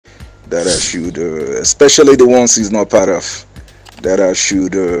that I should, especially the ones he's not part of, that I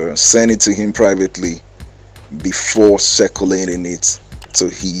should send it to him privately before circulating it to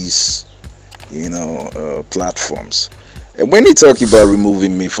his, platforms. And when he talk about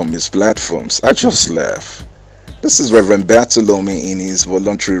removing me from his platforms, I just laugh. This is Reverend Bartholomew in his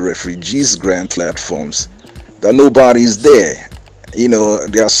voluntary refugees grant platforms that nobody is there.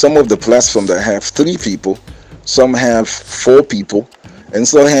 There are some of the platforms that have 3 people, some have 4 people, and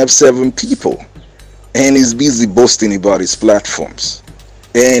some have 7 people. And he's busy boasting about his platforms.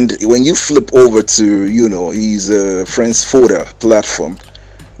 And when you flip over to, his Friends Folder platform,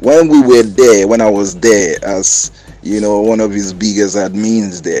 when we were there, when I was there as, one of his biggest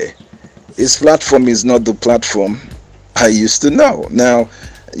admins there, his platform is not the platform I used to know. Now,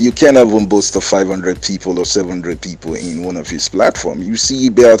 you can't even boast of 500 people or 700 people in one of his platforms. You see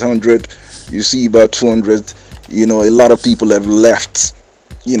about 100, you see about 200, a lot of people have left,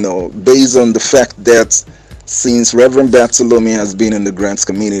 based on the fact that since Reverend Bartholomew has been in the grants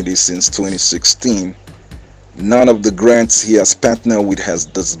community since 2016, none of the grants he has partnered with has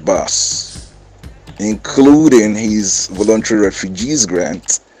disbursed, including his voluntary refugees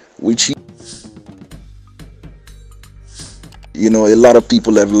grant, which a lot of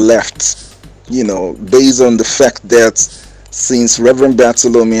people have left, based on the fact that since Reverend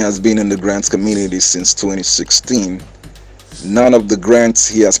Bartholomew has been in the grants community since 2016, none of the grants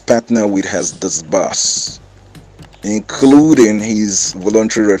he has partnered with has disbursed, including his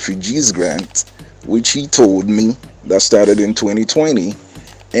voluntary refugees grant, which he told me that started in 2020,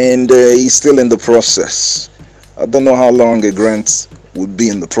 and he's still in the process. I don't know how long a grant would be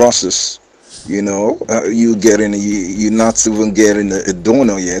in the process. You're not even getting a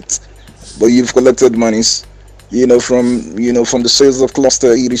donor yet, but you've collected monies, from the sales of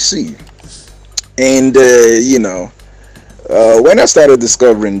cluster etc. And when I started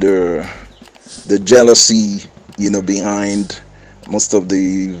discovering the jealousy, behind most of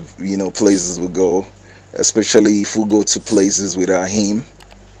the places we go, especially if we go to places without him,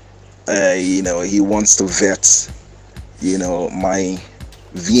 he wants to vet, my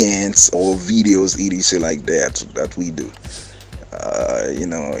VNs or videos etc like that we do.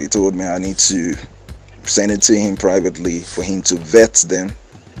 He told me I need to send it to him privately for him to vet them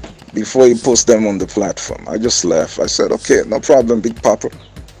before he posts them on the platform. I just laughed. I said, okay, no problem, Big Papa.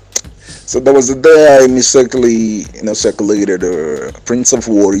 So there was a day I mistakenly circulated a Prince of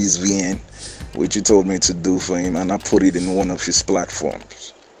Warriors VN, which he told me to do for him, and I put it in one of his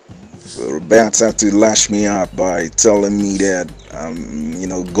platforms. So Bats had to lash me out by telling me that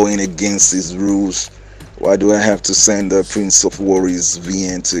I'm going against his rules. Why do I have to send a Prince of Warriors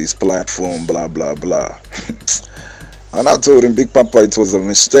VN to his platform, blah blah blah. And I told him, Big Papa, it was a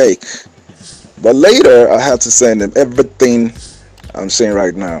mistake. But later I had to send him everything I'm saying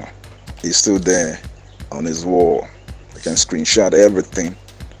right now. It's still there on his wall. I can screenshot everything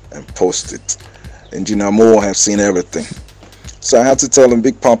and post it. Engineer Moore have seen everything. So I had to tell him,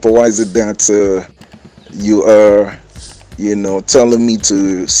 Big Papa, why is it that you are, telling me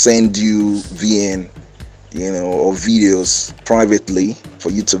to send you VN, or videos privately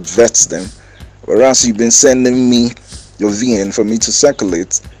for you to vet them, whereas you've been sending me your VN for me to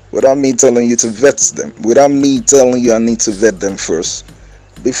circulate without me telling you to vet them, without me telling you I need to vet them first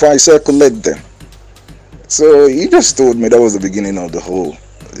before I circulate them. So he just told me that was the beginning of the whole,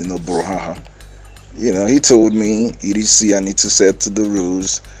 brouhaha. He told me, EDC, I need to set to the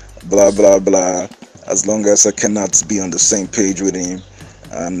rules, blah, blah, blah. As long as I cannot be on the same page with him,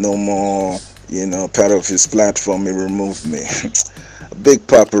 I'm no more, part of his platform, he removed me. Big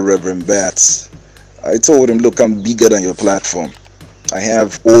Papa Reverend Bats. I told him, look, I'm bigger than your platform. I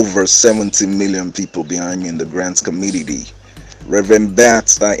have over 70 million people behind me in the grants community. Reverend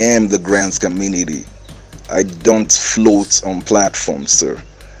Bats, I am the grants community. I don't float on platforms, sir.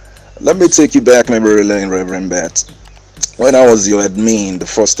 Let me take you back memory lane, Reverend Bats. When I was your admin the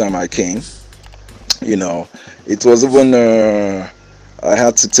first time I came, it was even I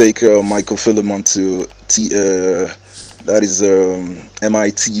had to take Michael Philemon to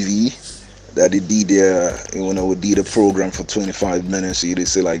MITV, that he did we did a program for 25 minutes, you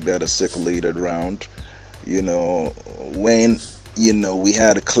say like that, a circulated round. When we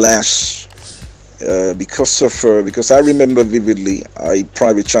had a clash because I remember vividly, I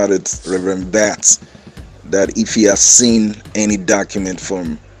private chatted Reverend Bats that if he has seen any document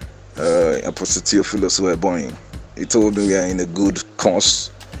from Apostle Theophilus Boeing, he told me we are in a good cause,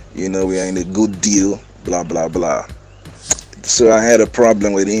 we are in a good deal, blah blah blah. So I had a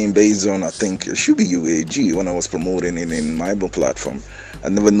problem with him based on, I think it should be UAG, when I was promoting it in my platform. I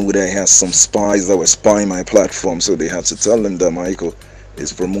never knew that I had some spies that were spying my platform, so they had to tell him that, Michael,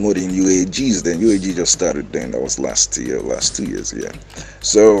 is promoting UAGs. Then UAG just started then. That was last 2 years, yeah.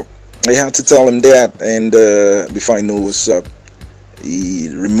 So I had to tell him that, and before I know what's up, he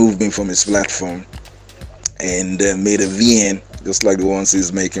removed me from his platform and made a VN, just like the ones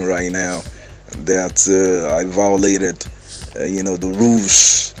he's making right now, that I violated, the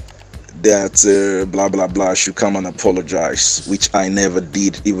rules, that blah blah blah should come and apologize, which I never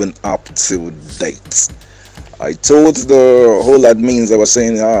did even up till date. I told the whole admins that was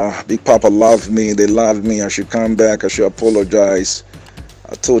saying, Big Papa loved me, they loved me, I should come back, I should apologize.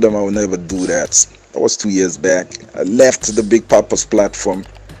 I told them I would never do that. That was 2 years back. I left the Big Papa's platform,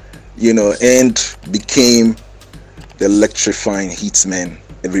 and became the electrifying hitman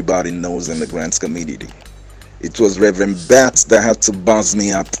everybody knows in the grants community. It was Reverend Bats that had to buzz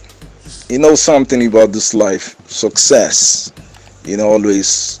me up. You know something about this life, success,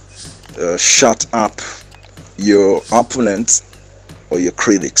 always shut up your opponents or your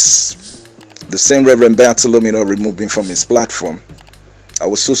critics. The same Reverend Bartholomew removed me from his platform. I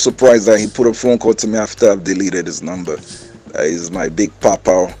was so surprised that he put a phone call to me after I've deleted his number. He's my Big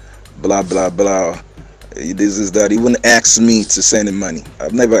Papa, blah blah blah. This is that. He wouldn't ask me to send him money. I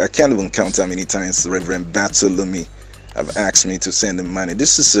can't even count how many times Reverend Bartholomew have asked me to send him money.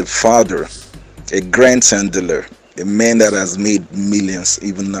 This is a father, a grant handler, a man that has made millions,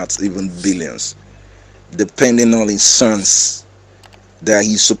 not even billions, depending on his sons that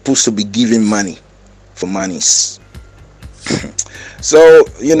he's supposed to be giving money for monies. So,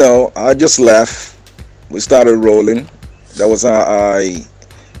 I just left. We started rolling. That was how I,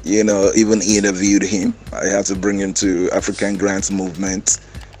 even interviewed him. I had to bring him to African Grants movement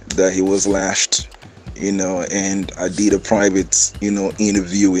that he was lashed, and I did a private,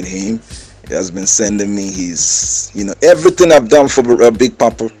 interview with him. He has been sending me his, everything I've done for Big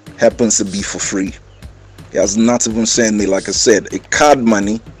Papa happens to be for free. He has not even sent me, like I said, a card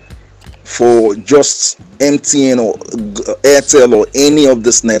money for just MTN or Airtel or any of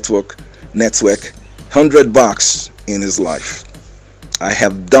this network, $100 in his life. I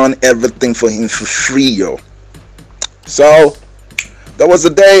have done everything for him for free, yo. So that was the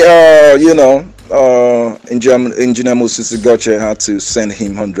day, Engineer Moses Goche had to send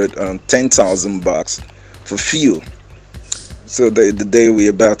him $10,000 for fuel. So the day we're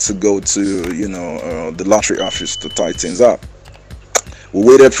about to go to, the lottery office to tie things up. We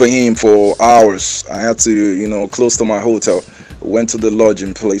waited for him for hours. I had to, close to my hotel. Went to the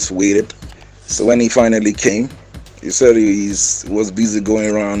lodging place, waited. So when he finally came, he said he was busy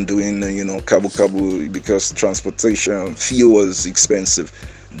going around doing, kabu because transportation, fuel was expensive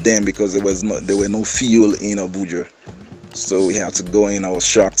then because there were no fuel in Abuja. So we had to go in. I was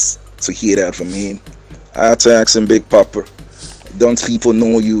shocked to hear that from him. I had to ask him, Big Papa, don't people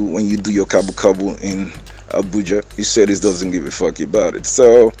know you when you do your kabu in Abuja? He said he doesn't give a fuck about it.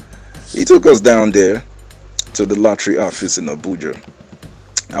 So he took us down there to the lottery office in Abuja.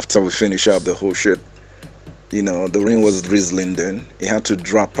 After we finished up the whole shit, the rain was drizzling then. He had to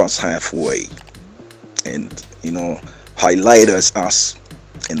drop us halfway and, highlight us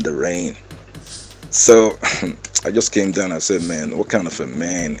in the rain. So I just came down. I said, man, what kind of a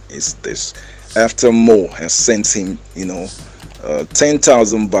man is this? After Mo has sent him,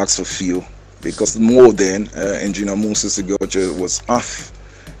 $10,000 for fuel, because more than Engineer Moses Goche was off.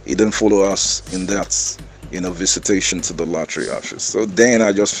 He didn't follow us in that, visitation to the lottery office. So then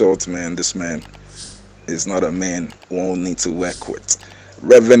I just felt, man, this man is not a man who won't need to work with.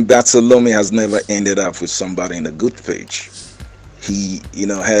 Reverend Bartholomew has never ended up with somebody in a good page. He,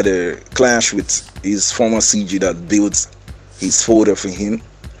 had a clash with his former CG that built his folder for him,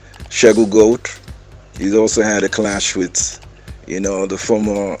 Shegu Gold. He's also had a clash with, the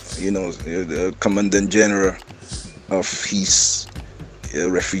former, the Commandant General of his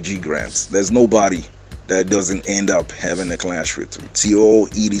refugee grants. There's nobody that doesn't end up having a clash with TO,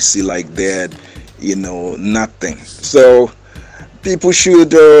 EDC like that, nothing. So people should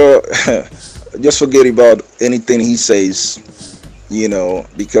just forget about anything he says,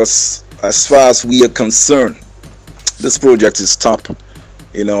 because as far as we are concerned, this project is top,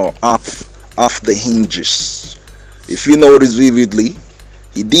 off the hinges. If you notice vividly,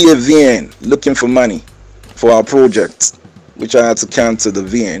 he did a VN looking for money for our project, which I had to cancel the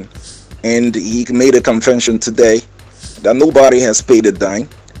VN, and he made a confession today that nobody has paid a dime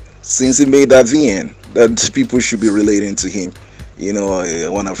since he made that VN, that people should be relating to him.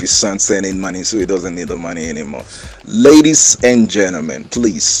 One of his sons sending money, so he doesn't need the money anymore. Ladies and gentlemen,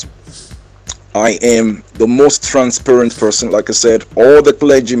 please, I am the most transparent person. Like I said, all the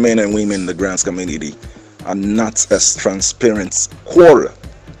clergymen and women in the grants community are not as transparent quarter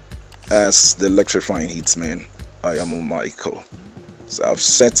as the electrifying hitman I am Michael. So I've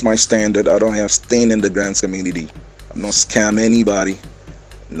set my standard. I don't have stain in the grants community. I've not scam anybody,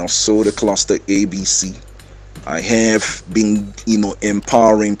 not sold a cluster ABC. I have been,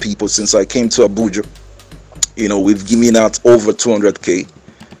 empowering people since I came to Abuja. We've given out over 200K,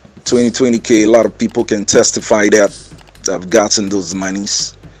 20K. A lot of people can testify that I've gotten those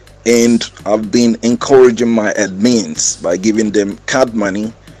monies. And I've been encouraging my admins by giving them card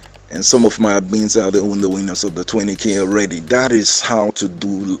money. And some of my admins are the winners of the 20K already. That is how to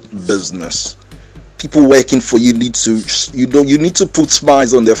do business. People working for you need to put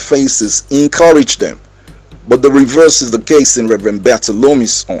smiles on their faces, encourage them. But the reverse is the case in Reverend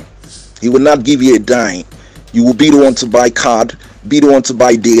Bartolome's own. He will not give you a dime. You will be the one to buy card, be the one to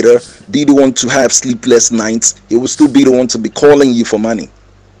buy data, be the one to have sleepless nights. He will still be the one to be calling you for money,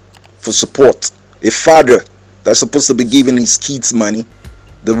 for support. A father that's supposed to be giving his kids money,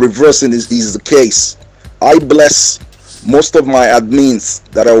 the reverse is the case. I bless most of my admins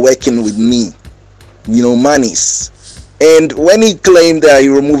that are working with me, monies. And when he claimed that he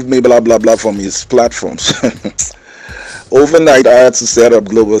removed me, blah, blah, blah, from his platforms, overnight I had to set up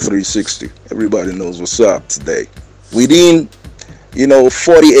Global 360. Everybody knows what's up today. Within,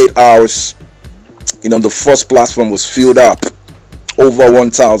 48 hours, the first platform was filled up. Over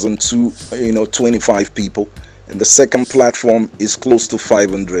 1,025 people. And the second platform is close to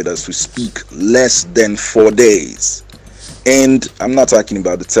 500 as we speak, less than 4 days. And I'm not talking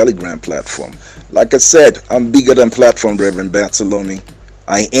about the Telegram platform. Like I said, I'm bigger than platform, Reverend Bartolome.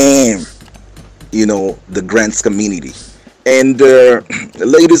 I am, the grants community. And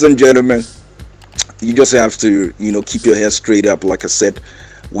ladies and gentlemen, you just have to, keep your head straight up. Like I said,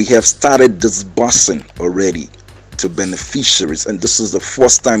 we have started disbursing already to beneficiaries. And this is the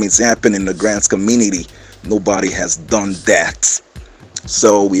first time it's happened in the grants community. Nobody has done that.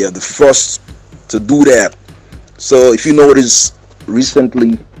 So we are the first to do that. So if you notice,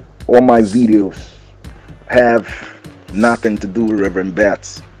 recently all my videos have nothing to do with Reverend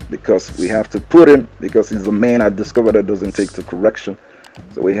Bats, because we have to put him, because he's a man I discovered that doesn't take to correction.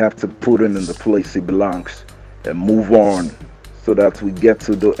 So we have to put him in the place he belongs and move on, so that we get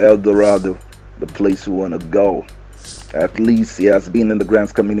to the El Dorado, the place we want to go. At least he has been in the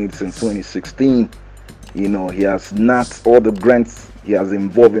grants community since 2016. He has not, all the grants he has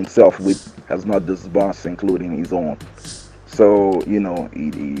involved himself with has not disbursed, including his own. So, he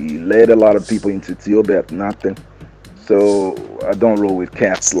led a lot of people into theobarth, nothing. So I don't roll with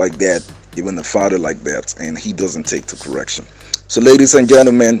cats like that, even a father like that, and he doesn't take to correction. So ladies and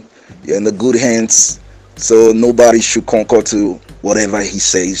gentlemen, you're in the good hands. So nobody should conquer to whatever he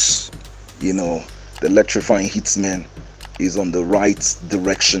says. The electrifying hitsman is on the right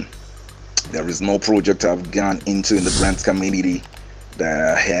direction. There is no project I've gone into in the grants community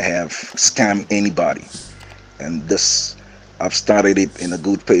that I have scammed anybody. And this, I've started it in a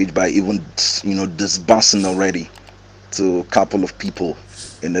good page by even, disbursing already to a couple of people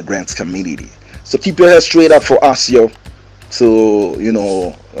in the grants community. So keep your head straight up for us, to,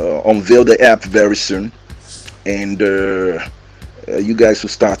 unveil the app very soon. And you guys will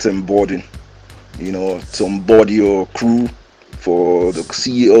start onboarding, to onboard your crew for the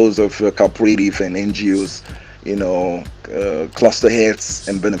CEOs of cooperative and NGOs, cluster heads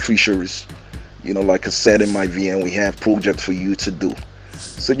and beneficiaries. Like I said in my VM, we have projects for you to do.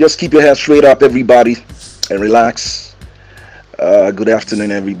 So just keep your head straight up, everybody, and relax. Good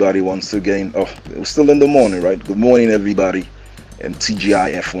afternoon, everybody, once again. Oh, it was still in the morning, right? Good morning, everybody. And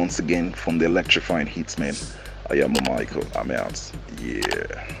TGIF once again from the Electrifying Hitsman. I am Michael. I'm out. Yeah.